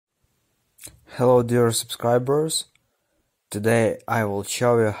Hello dear subscribers, today I will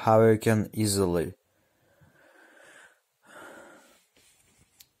show you how you can easily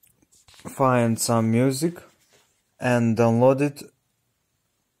find some music and download it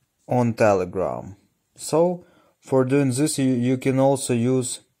on Telegram. So for doing this you can also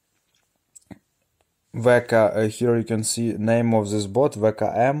use Veka. Here you can see name of this bot,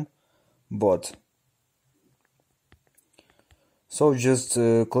 VKM bot. So just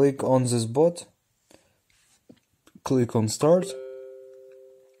click on this bot, click on start,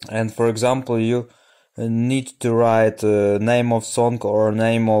 and for example you need to write name of song or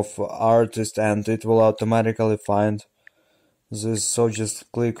name of artist, and it will automatically find this. So just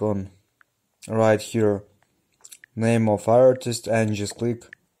click on right here name of artist and just click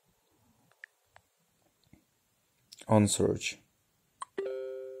on search.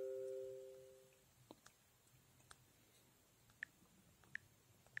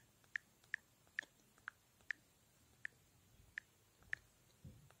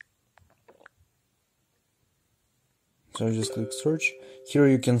 So just click search. Here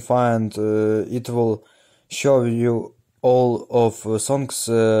you can find it will show you all of songs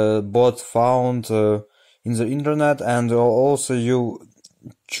bot found in the internet, and also you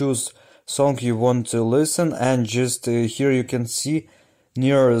choose song you want to listen, and just here you can see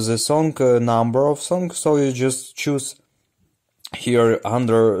near the song number of songs. So you just choose here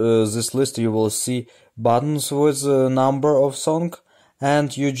under this list. You will see buttons with the number of song,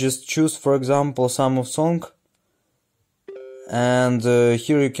 and you just choose, for example, some of song. And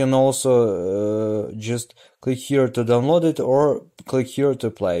here you can also just click here to download it, or click here to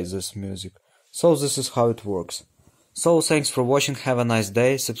play this music. So this is how it works. So thanks for watching, have a nice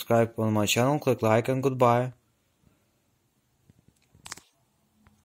day, subscribe on my channel, click like, and goodbye.